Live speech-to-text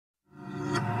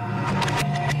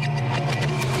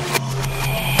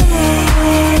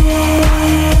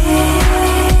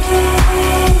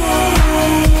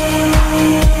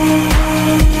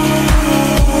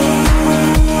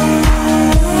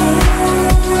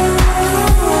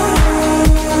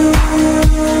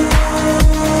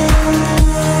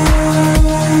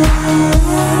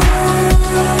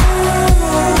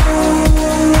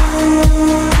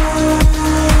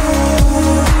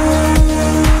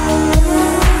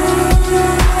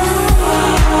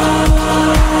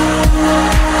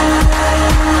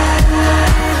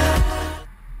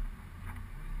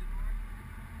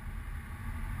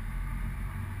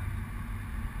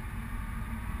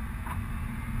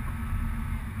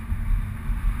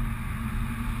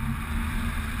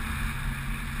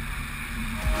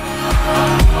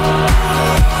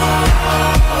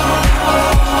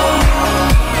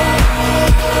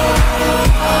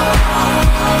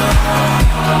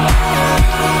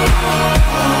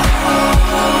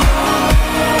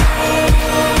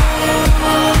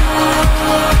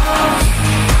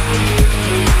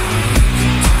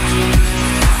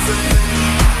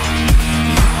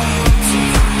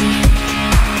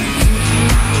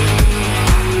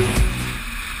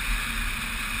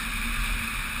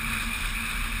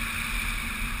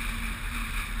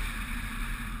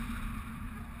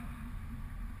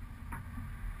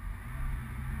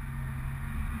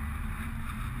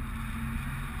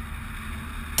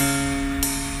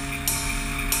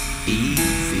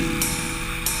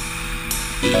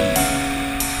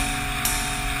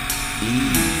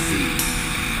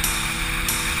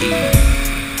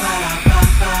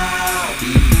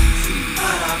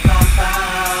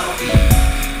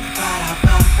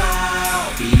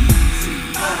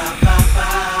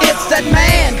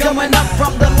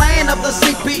from the land of the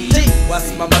CPT.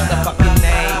 What's my motherfucking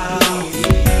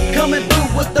name? Coming through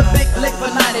with the big lick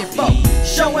for 94,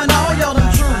 showing all y'all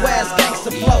them true ass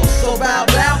gangsta flows. So bow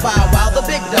down, bow wow, the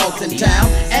big dogs in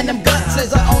town, and them guts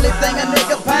is the only thing a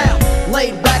nigga pound.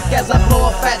 Laid back as I blow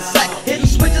a fat sack, hitting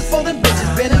switches for them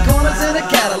bitches, bending corners in a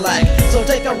Cadillac. So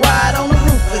take a ride on the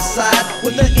roofless side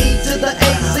with the E to the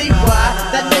A-Z-Y.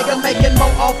 That nigga making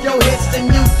more off your hits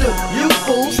than you do. You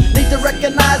fools need to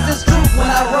recognize this truth when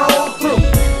I roll through.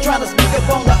 Trying to speak up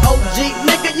on the OG,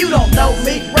 nigga, you don't know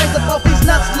me. Raise up off these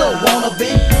nuts, little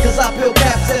wannabe, cause I peel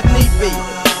caps if need be.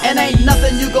 And ain't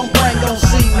nothing you gon' bring, gon'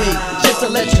 see me, just to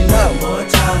let you know. One more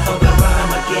time for the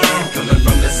rhyme again, coming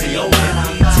from the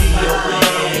C-O-M-E-T-O-N.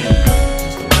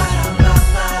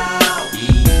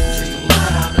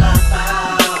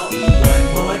 One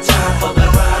more time for the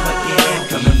rhyme again,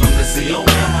 coming from the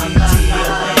C-O-M-E-T-O-N.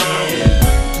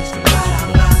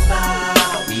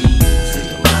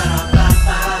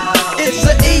 It's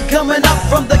the E coming up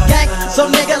from the gang, so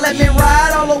nigga let me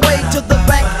ride all the way to the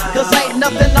bank. Cause ain't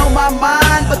nothing on my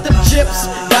mind but them chips.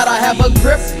 Gotta have a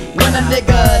grip when a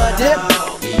nigga dip.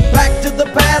 Back to the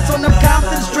past on them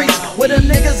Compton streets, where the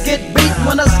niggas get beat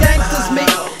when us gangsters meet.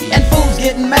 And fools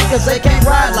getting mad cause they can't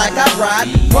ride like I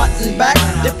ride. Front and back,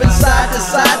 dipping side to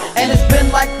side, and it's been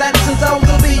like that since I was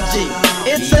a BG.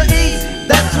 It's a E,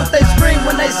 that's what they scream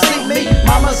when they see me.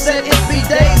 Mama said it be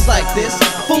days like this.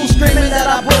 Fools screaming that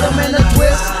I put them in a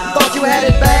twist. Thought you had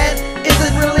it bad, is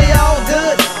it really all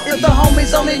good? If the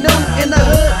homies only knew in the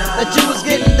hood that you was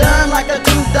getting done like a $2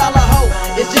 hoe.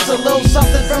 It's just a little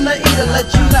something from the E to let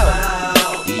you know.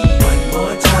 One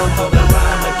more time for the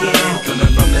rhyme again,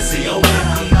 coming from the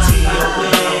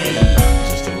C-O-M-E-T-O-N.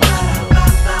 Just to let you know.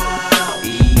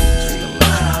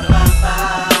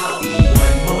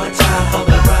 One more time for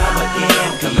the rhyme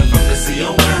again, coming from the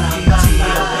C-O-M-E-T-O-N.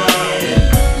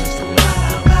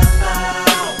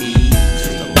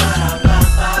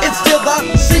 It's still the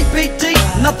CPT,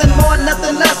 nothing more,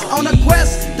 nothing less, on a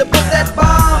quest to put that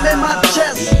bomb in my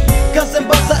chest. Cause them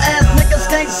buster ass niggas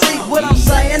can't see what I'm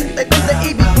saying. They think the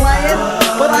E be playing,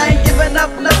 but I ain't giving up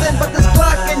nothing but this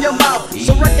clock in your mouth.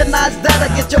 So recognize that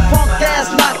or get your punk ass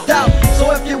knocked out.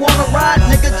 So if you wanna ride,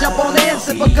 nigga, jump on in,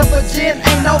 sip a cup of gin.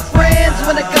 Ain't no friends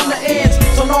when it come to ends,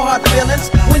 so no hard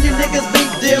feelings when you niggas be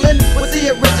dealing with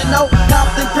the original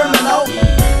Compton criminal.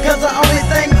 Cause the only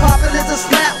thing poppin' is the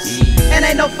snaps, and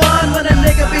ain't no fun when a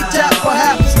nigga be tapped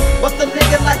perhaps. But the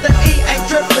nigga like the E ain't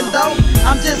trippin' though.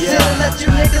 I'm just here to let you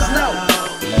niggas know.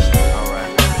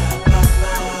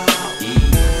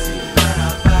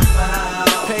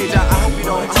 Paige, I hope you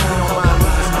don't mind me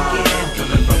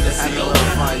just having a little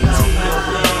fun, you know.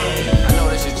 I know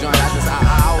that's your joint. I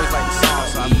always like the song,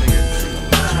 so I figured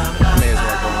I may as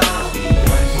well go in.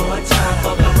 One more time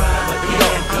for the rhyme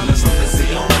again, coming from the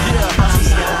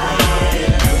C-O-M-E-T-O-N.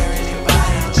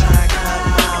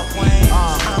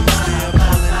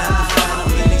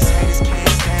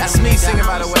 That's me singing,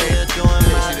 by the way. In case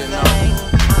you didn't know.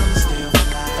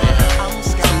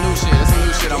 Some new shit. That's some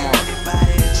new shit I'm on.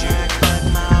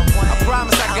 I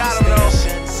promise I got him though.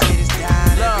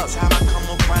 Love.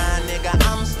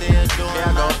 Here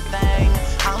I go.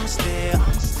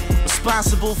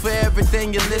 Responsible for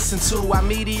everything you listen to. Our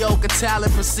mediocre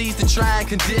talent proceeds to try and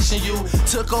condition you.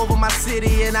 Took over my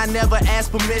city and I never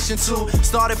asked permission to.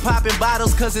 Started popping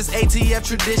bottles cause it's ATF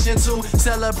tradition to.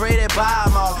 Celebrated by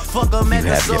them all. Fuck them at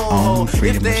the Soho.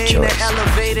 If they ain't an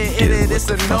elevator in it, it's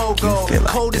a no-go.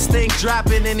 Coldest thing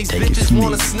dropping and these bitches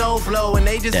wanna snow blow. And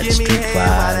they just give me head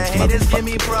while the haters give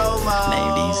me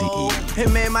promo.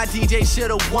 And man, my DJ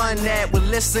should've won that. With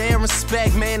listen and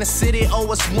respect, man, the city owe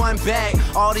us one back.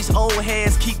 All these old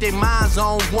heads keep their minds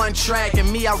on one track. And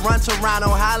me, I run Toronto,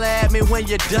 holla at me when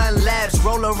you're done laps.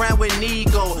 Roll around with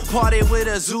Nigo, party with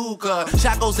a Zuka.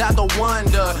 Shot goes out the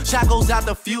wonder, shot goes out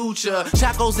the future.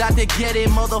 Shot goes out to get it,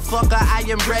 motherfucker, I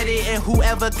am ready. And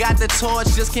whoever got the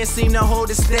torch just can't seem to hold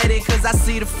it steady. Cause I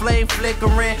see the flame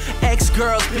flickering,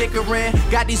 ex-girls bickering.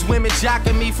 Got these women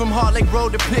jocking me from Heart Lake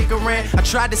Road to Pickering. I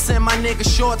tried to send my nigga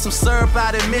short some syrup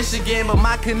out in Michigan, but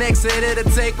my connect said it'll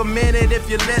take a minute if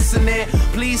you're listening.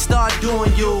 Please start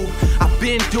doing you. I've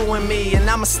been doing me, and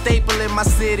I'm a staple in my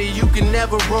city. You can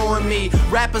never ruin me.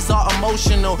 Rappers are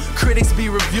emotional, critics be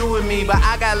reviewing me, but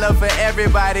I got love for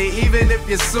everybody, even if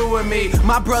you're suing me.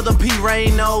 My brother P.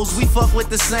 Rain knows we fuck with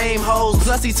the same hoes.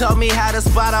 Plus he taught me how to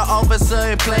spot an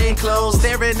officer in plain clothes.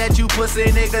 Staring at you pussy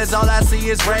niggas, all I see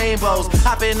is rainbows.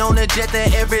 Hopping on the jet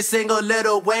to every single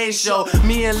Lil Wayne show.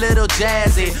 Me and Lil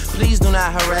Jazzy, please do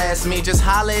not harass me. Just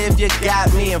holler if you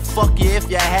got me, and fuck you if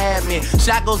you had me.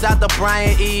 Shot goes out to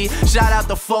Brian E. Shout Shout out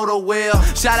to Photo Will.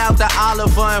 Shout out to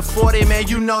Oliver and 40, man,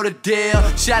 you know the deal.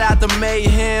 Shout out to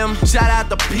Mayhem. Shout out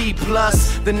to P+.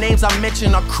 The names I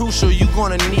mentioned are crucial, you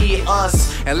gonna need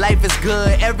us. And life is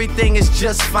good, everything is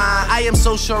just fine. I am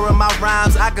so sure of my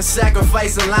rhymes, I could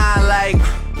sacrifice a line like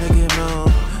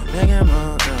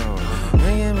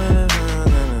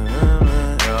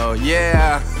oh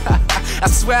yeah. I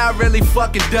swear I really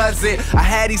fucking does it. I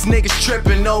had these niggas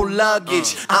tripping, no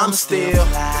luggage. I'm still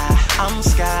fly, I'm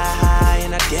sky high,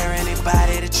 and I dare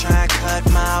anybody to try and cut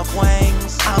my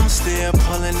wings. I'm still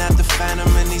pulling out the phantom,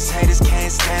 and these haters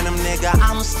can't stand them, nigga.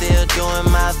 I'm still doing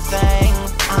my thing.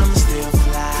 I'm still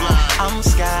fly, I'm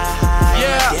sky high,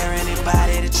 and I dare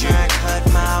anybody to try and cut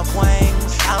my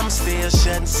wings. I'm still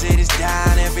shutting cities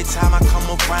down every time I come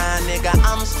around, nigga.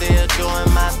 I'm still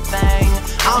doing my thing.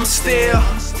 I'm still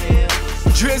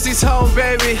Drizzy's home,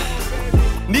 baby.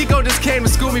 Nico just came to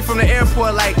school me from the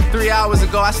airport like 3 hours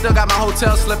ago. I still got my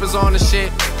hotel slippers on and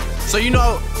shit. So you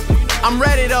know, I'm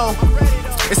ready though.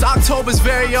 It's October's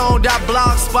very own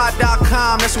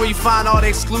 .blogspot.com. That's where you find all the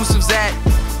exclusives at.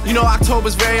 You know,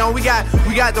 October's very own. We got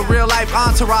the real life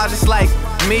entourage. It's like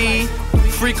me,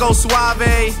 Frico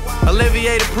Suave,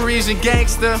 Olivier the Parisian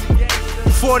Gangster,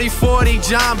 4040,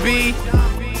 John B.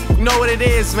 You know what it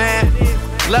is, man.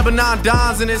 Lebanon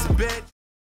Dons in this bitch.